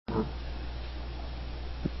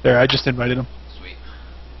There, I just invited him. Sweet.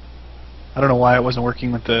 I don't know why it wasn't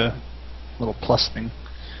working with the little plus thing.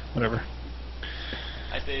 Whatever.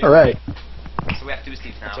 Hi, Steve. Alright. So we have 2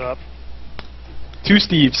 Steves now. What's up? 2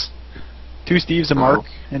 Steves. 2 Steves, a Mark,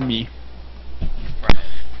 and me. Right.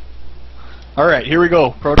 Alright, here we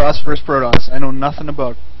go. Protoss versus Protoss. I know nothing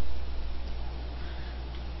about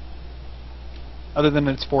other than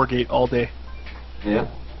it's 4-gate all day. Yeah.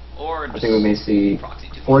 Or I just think we may see proxy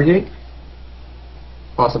 2. 4-gate.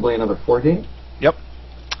 Possibly another 4-gate. Yep.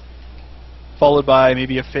 Followed by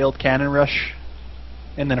maybe a failed cannon rush,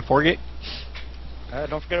 and then a 4-gate.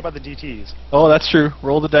 Don't forget about the DTs. Oh, that's true.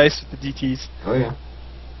 Roll the dice with the DTs. Oh yeah.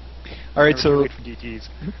 Alright, Never so... too late for DTs.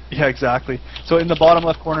 Yeah, exactly. So in the bottom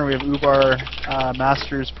left corner we have Ubar,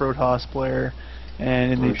 Masters Protoss player,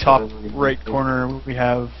 and in the top right corner we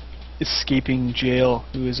have EscapingJail,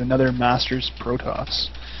 who is another Masters Protoss.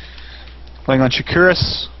 Playing on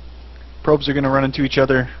Shakuris. Probes are going to run into each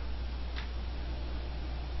other.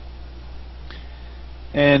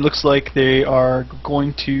 And looks like they are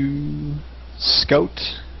going to scout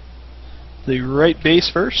the right base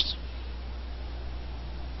first.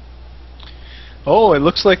 Oh, it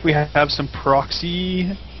looks like we have some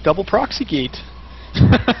proxy, double proxy gate.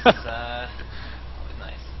 Always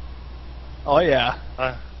nice. Oh yeah.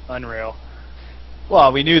 Unreal.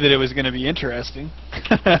 Well, we knew that it was going to be interesting.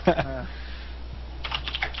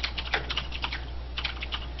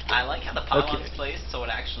 I like how the pylon's Okay. placed, so it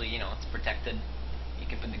actually, you know, it's protected. You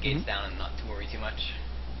can put the gates down and not to worry too much.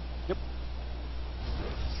 Yep.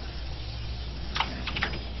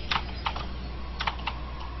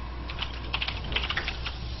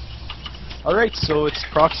 Alright, so it's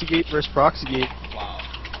proxy gate versus proxy gate. Wow.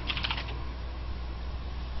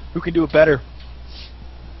 Who can do it better?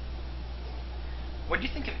 What do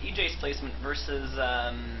you think of EJ's placement versus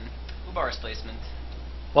Ubar's placement?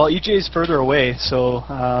 Well, EJ's further away, so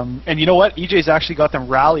and you know what? EJ's actually got them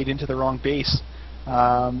rallied into the wrong base.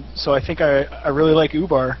 So I think I really like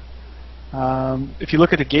Ubar. If you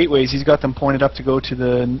look at the gateways, he's got them pointed up to go to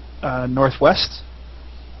the northwest.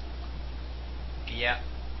 Yeah.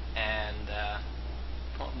 And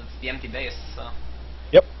well, it's the empty base, so.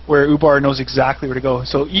 Yep, where Ubar knows exactly where to go.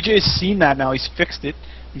 So EJ's seen that now. He's fixed it.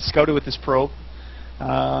 He's scouted with his probe.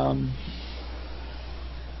 Oh,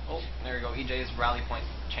 there we go. EJ's rally point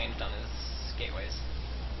changed on his gateways.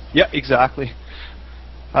 Yeah, exactly.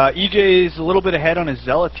 EJ is a little bit ahead on his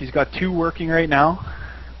zealots. He's got 2 working right now,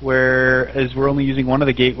 whereas we're only using one of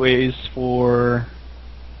the gateways for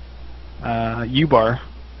Ubar.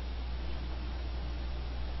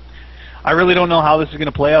 I really don't know how this is going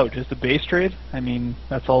to play out. Just a base trade? I mean,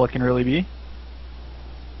 that's all it can really be.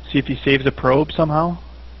 See if he saves a probe somehow.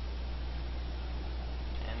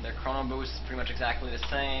 And their chrono boost is pretty much exactly the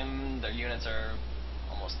same. Their units are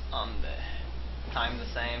almost on the time the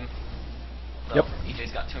same. So Yep.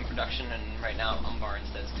 EJ's got 2 in production, and right now Ubar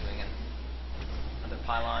instead is doing another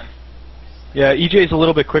pylon. Yeah, EJ's a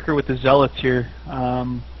little bit quicker with the zealots here.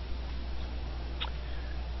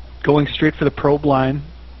 Going straight for the probe line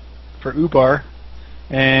for Ubar,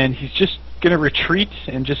 and he's just going to retreat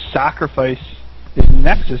and just sacrifice his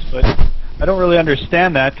Nexus, but I don't really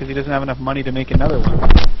understand that because he doesn't have enough money to make another one.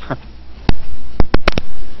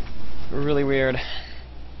 Really weird.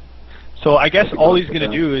 So I guess all he's going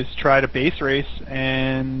to do is try to base race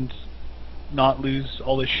and not lose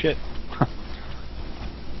all this shit.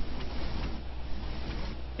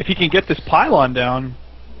 If he can get this pylon down,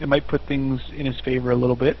 it might put things in his favor a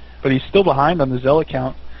little bit, but he's still behind on the zealot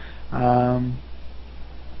count.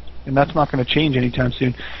 And that's not going to change anytime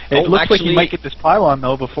soon. It looks like he might get this pylon,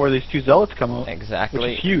 though, before these 2 zealots come out. Exactly.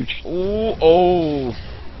 Which is huge. Ooh, oh.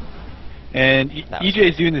 And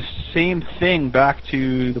EJ is doing the same thing back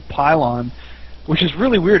to the pylon, which is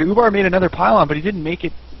really weird. Ubar made another pylon, but he didn't make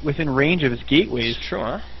it within range of his gateways. It's true,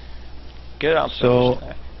 huh? Good So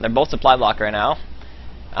they're both supply block right now.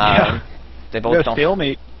 Yeah. They both don't.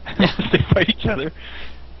 Stalemate. They fight each other.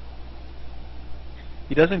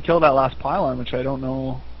 He doesn't kill that last pylon, which I don't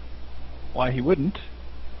know why he wouldn't.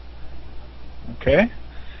 Okay.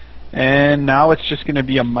 And now it's just going to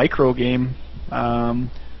be a micro game.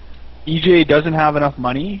 EJ doesn't have enough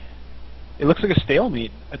money. It looks like a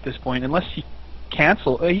stalemate at this point, unless he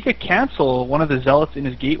he could cancel one of the zealots in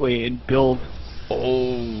his gateway and build.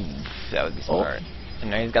 Oh, that would be smart. And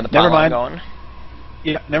now he's got the Never pylon mind. going.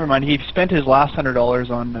 Yeah, never mind. He spent his last $100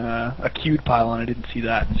 on a queued pylon. I didn't see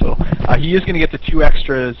that. So he is going to get the 2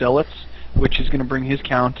 extra zealots, which is going to bring his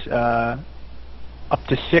count up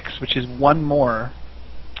to 6, which is 1 more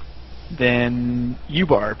than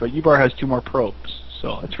Ubar. But Ubar has 2 more probes.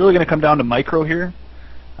 So it's really going to come down to micro here.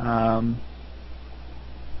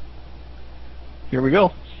 Here we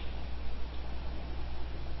go.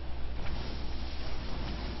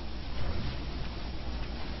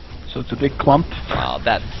 it's a big clump. Wow,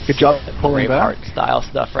 that's Good job pulling back. Braveheart style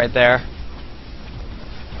stuff right there.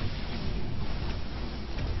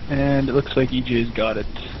 And it looks like EJ's got it.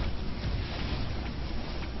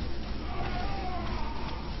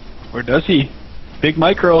 Or does he? Big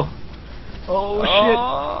micro. Oh, shit.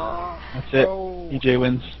 That's it. EJ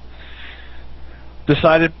wins.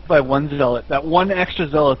 Decided by one zealot. That one extra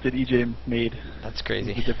zealot that EJ made. That's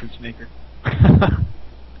crazy. The difference maker.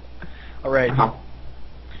 Alright. Uh-huh.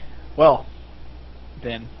 Well,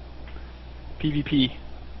 then. PvP.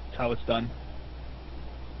 That's how it's done.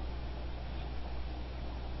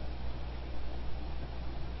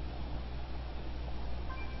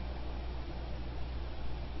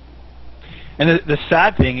 And the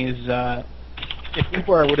sad thing is, if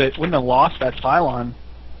Ubar wouldn't have lost that pylon,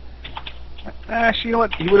 actually, you know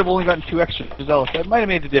what? He would have only gotten 2 extra zealots. That might have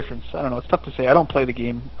made the difference. I don't know. It's tough to say. I don't play the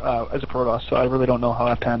game as a Protoss, so I really don't know how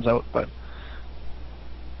that pans out. But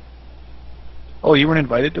oh, you weren't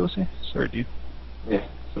invited, Dose? Sorry, dude. Yeah,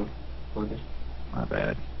 so, okay. My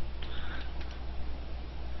bad.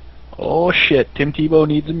 Oh shit! Tim Tebow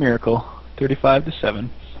needs a miracle. 35-7.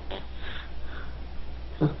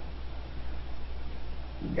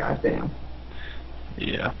 Goddamn.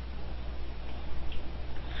 Yeah.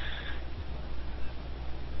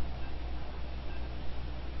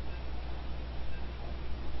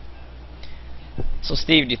 So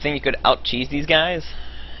Steve, do you think you could out-cheese these guys?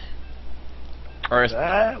 Or is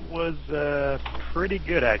That was pretty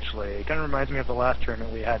good, actually. It kind of reminds me of the last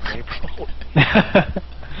tournament we had in April.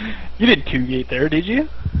 You did 2-gate there, did you?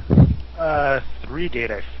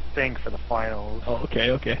 3-gate, I think, for the finals. Oh,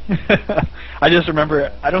 okay, okay. I just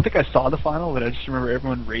remember, I don't think I saw the final, but I just remember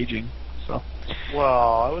everyone raging, so.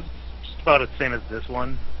 Well, it was just about the same as this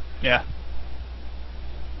one. Yeah.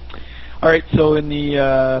 Alright, so in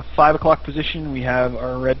the 5 o'clock position, we have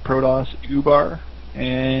our red Protoss, Ubar,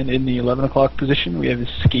 and in the 11 o'clock position, we have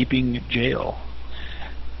EscapingJail.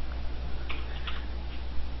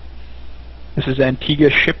 This is Antigua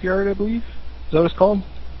Shipyard, I believe? Is that what it's called?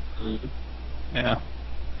 Mm-hmm. Yeah.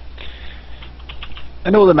 I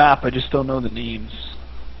know the map, I just don't know the names.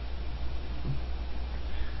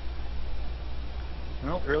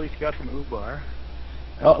 Well, early scout from Ubar.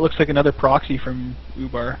 Oh, it looks like another proxy from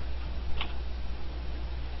Ubar.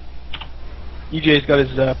 EJ's got his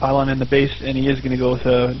pylon in the base, and he is going to go with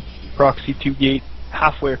a proxy 2-gate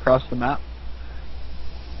halfway across the map.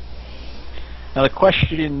 Now the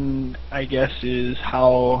question, I guess, is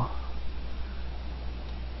how...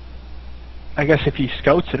 I guess if he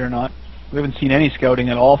scouts it or not. We haven't seen any scouting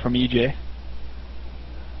at all from EJ.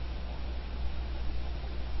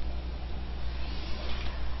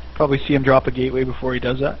 Probably see him drop a gateway before he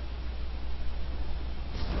does that.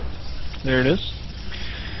 There it is.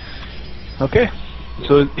 Okay,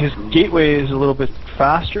 so his gateway is a little bit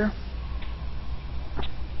faster.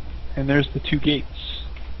 And there's the 2 gates.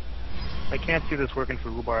 I can't see this working for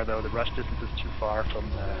Ubar, though. The rush distance is too far from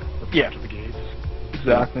the Yeah. of the gates.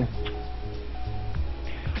 Exactly.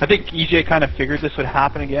 I think EJ kind of figured this would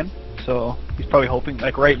happen again, so he's probably hoping,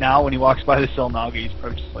 like right now when he walks by the Selnaga, he's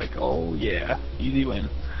probably just like, oh yeah, easy win.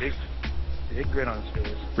 Big grin on his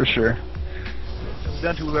face. For sure. It's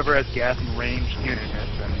down to whoever has gas and ranged units,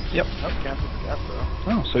 and Yep. oh, cancels the gas though.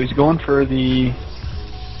 Oh, so he's going for the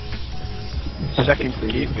second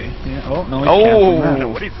gateway. Yeah. Oh, no, he's Oh! canceling I don't know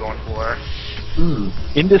that. what he's going for.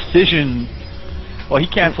 Indecision. Well, he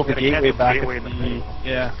canceled the He's gonna gateway cancel back the at gateway in the the... middle.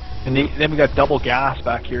 Yeah. And then we got double gas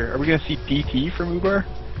back here. Are we going to see DT from Ubar?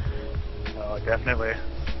 Oh, definitely.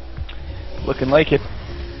 Looking like it.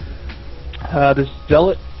 The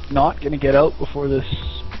Zealot not going to get out before this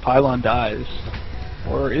pylon dies.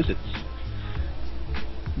 Or is it?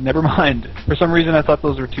 Never mind. For some reason I thought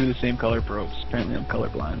those were 2 of the same color probes. Apparently I'm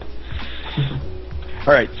colorblind.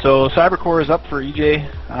 Alright, so Cybercore is up for EJ.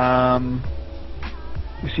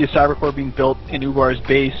 We see a Cybercore being built in Ubar's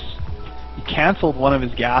base. He cancelled one of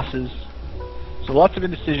his gases. So lots of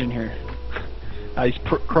indecision here. He's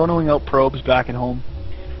chronoing out probes back at home.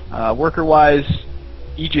 Worker-wise,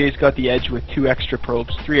 EJ's got the edge with 2 extra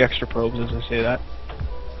probes, 3 extra probes as I say that.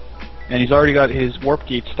 And he's already got his warp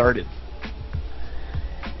gate started.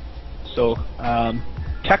 So,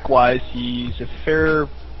 tech-wise, he's a fair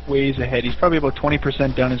ways ahead. He's probably about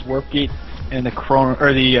 20% done his warp gate, and the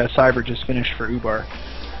cyber just finished for Ubar.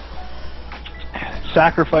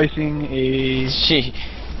 Sacrificing a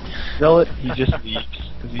zealot, he just leaves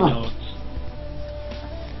because he knows.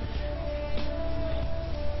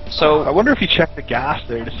 So I wonder if he checked the gas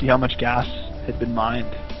there to see how much gas had been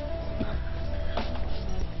mined.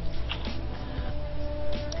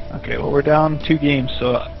 Okay, well we're down 2 games,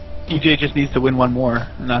 so EJ just needs to win 1 more,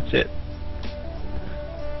 and that's it.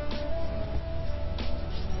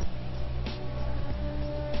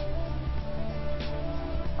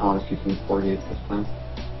 want to see some 48 this time.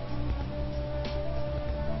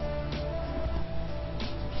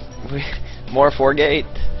 More 4-gate.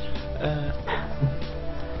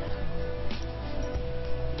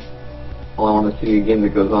 Well, I want to see a game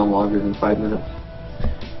that goes on longer than 5 minutes.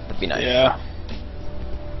 That'd be nice. Yeah.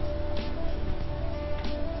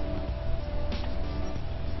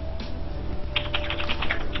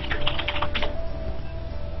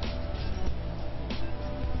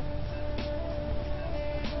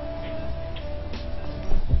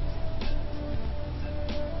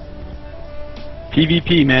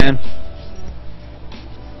 PvP, man.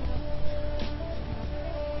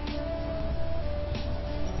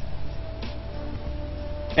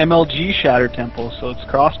 MLG Shatter Temple, so it's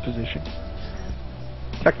cross position.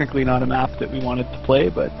 Technically not a map that we wanted to play,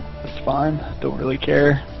 but it's fine. Don't really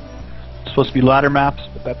care. It's supposed to be ladder maps,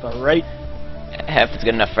 but that's alright. If it's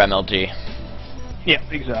good enough for MLG. Yeah,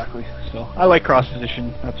 exactly. So I like cross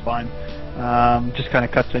position. That's fine. Just kind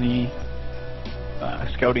of cuts any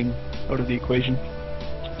scouting out of the equation.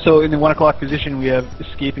 So in the 1 o'clock position, we have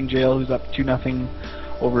EscapingJail, who's up 2-0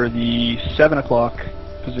 over the 7 o'clock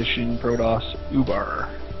position, Protoss Ubar.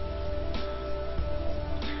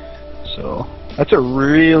 So that's a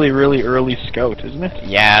really, really early scout, isn't it?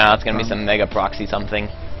 Yeah, it's gonna be some mega proxy something.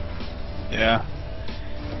 Yeah.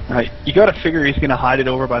 You gotta figure he's gonna hide it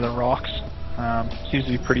over by the rocks. Seems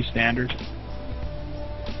to be pretty standard.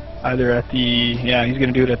 Either at the, yeah, he's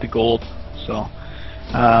gonna do it at the gold. So,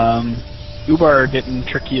 Ubar getting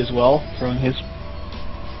tricky as well, throwing his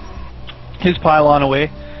pylon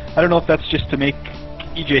away. I don't know if that's just to make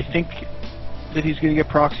EJ think that he's gonna get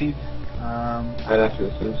proxied. I'd have to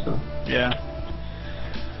assume so. Yeah.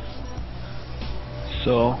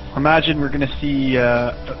 So imagine we're gonna see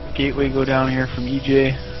a gateway go down here from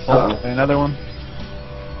EJ. Another one.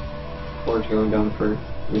 Forge going down for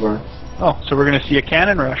Ubar. Oh, so we're gonna see a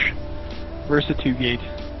cannon rush versus a 2-gate.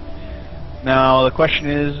 Now the question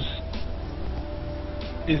is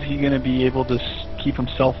he gonna be able to keep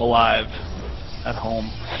himself alive at home?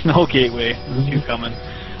 No gateway, 2 coming.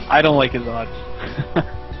 I don't like his odds.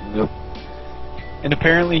 Nope. And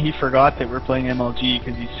apparently he forgot that we're playing MLG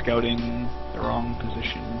because he's scouting the wrong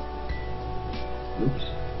position. Oops.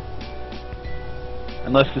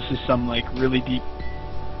 Unless this is some like really deep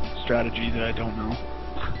strategy that I don't know.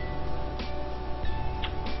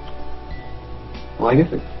 Well, I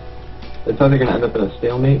guess it's either going to end up in a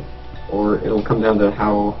stalemate, or it'll come down to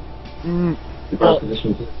how Ubar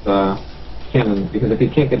positions his cannon, because if he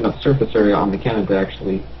can't get enough surface area on the cannon to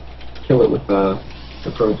actually kill it with the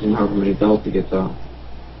probes and however many bells he gets out.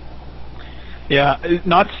 Yeah,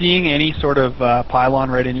 not seeing any sort of pylon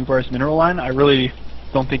right in Ubar's mineral line, I really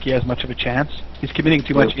don't think he has much of a chance. He's committing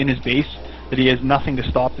too much in his base that he has nothing to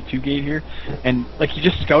stop the 2-gate here. And like he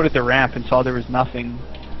just scouted the ramp and saw there was nothing.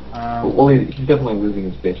 Well, he's definitely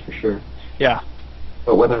losing his base for sure. Yeah.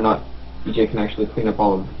 But whether or not EJ can actually clean up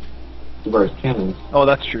all of Ubar's cannons. Oh,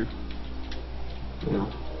 that's true. You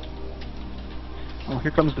know. Oh,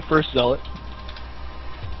 here comes the first zealot.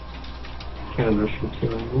 Cannon rush from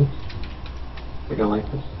 2 angles. I don't like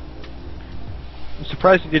this. I'm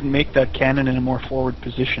surprised he didn't make that cannon in a more forward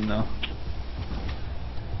position, though.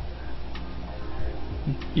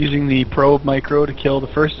 Using the probe micro to kill the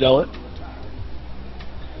first zealot.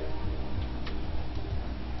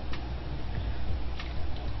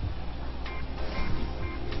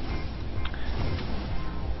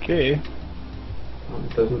 Okay. Well,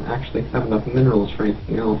 it doesn't actually have enough minerals for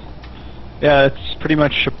anything else. Yeah, it's pretty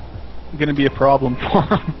much going to be a problem for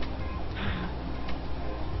him.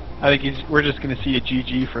 I think we're just going to see a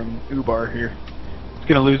GG from Ubar here. He's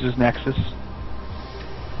going to lose his Nexus.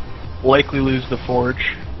 Likely lose the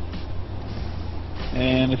Forge.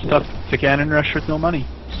 And it's tough to cannon rush with no money.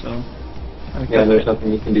 So, I think there's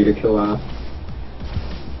nothing you can do to kill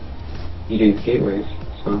EJ's gateways.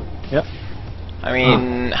 So. Yep. I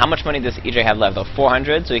mean, how much money does EJ have left though?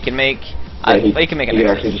 400, so he can make. He can make a Nexus. He could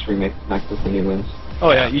actually just remake Nexus and he wins.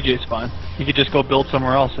 Oh yeah, EJ's fine. He could just go build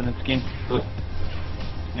somewhere else and it's game. Yep.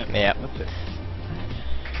 Yeah. That's it.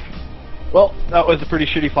 Well, that was a pretty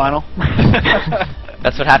shitty final.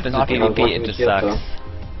 That's what happens with PvP, it just sucks.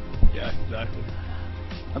 Yeah, exactly.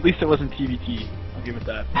 At least it wasn't TVT, I'll give it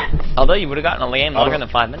that. Although you would have gotten a game longer than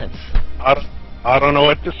 5 minutes. I don't know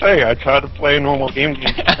what to say. I try to play normal game.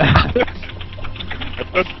 I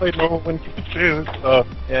try to play normal when you choose, so...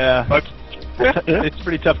 Yeah. But it's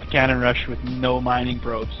pretty tough to cannon rush with no mining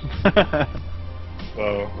probes. So, I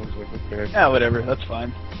was like, okay. Yeah, whatever, that's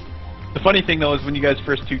fine. The funny thing though is when you guys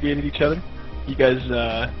first 2-gated each other, you guys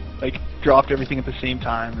like dropped everything at the same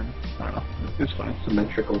time, and I don't know, it was funny.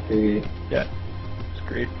 Symmetrical 2-gate. Yeah, it's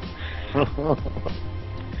great.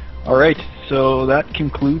 All right, so that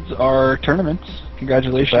concludes our tournaments.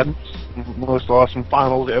 Congratulations. That's the most awesome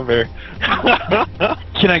finals ever.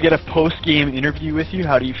 Can I get a post-game interview with you?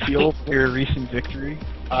 How do you feel about your recent victory?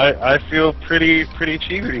 I feel pretty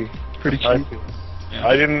cheesy. Pretty I cheap. feel-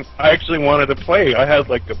 I actually wanted to play. I had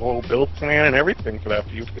like the whole build plan and everything for that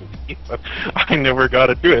few, but I never got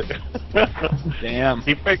to do it. Damn.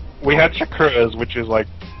 We had Chakras, which is like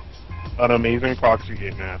an amazing proxy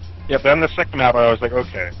game map. Yep. Then the second map, I was like,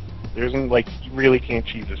 okay, there isn't like you really can't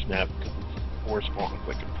cheese this map because it's 4 spawns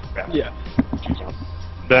like a bad. Yeah. Cheese on.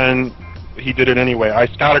 Then he did it anyway. I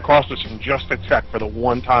scouted across this in just a check for the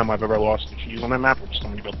one time I've ever lost the cheese on that map, which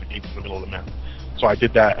somebody built the gates in the middle of the map. So I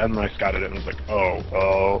did that, and then I scouted it, and was like,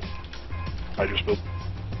 oh, I just built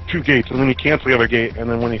 2 gates, and then he canceled the other gate, and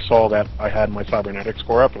then when he saw that I had my cybernetics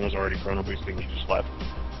core up and was already chrono boosting, he just left.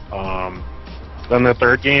 Then the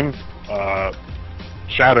third game,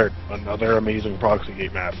 Shattered, another amazing proxy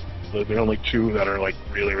gate map. They're the only 2 that are like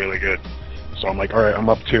really good. So I'm like, alright, I'm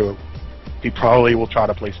up 2. He probably will try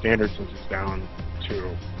to play standard since he's down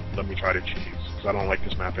 2. Let me try to cheese, because I don't like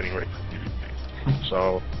this map anyway.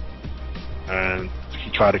 So, and he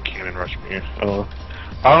tried to cannon rush me. I don't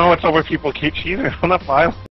know what's up with people keep cheating on that file.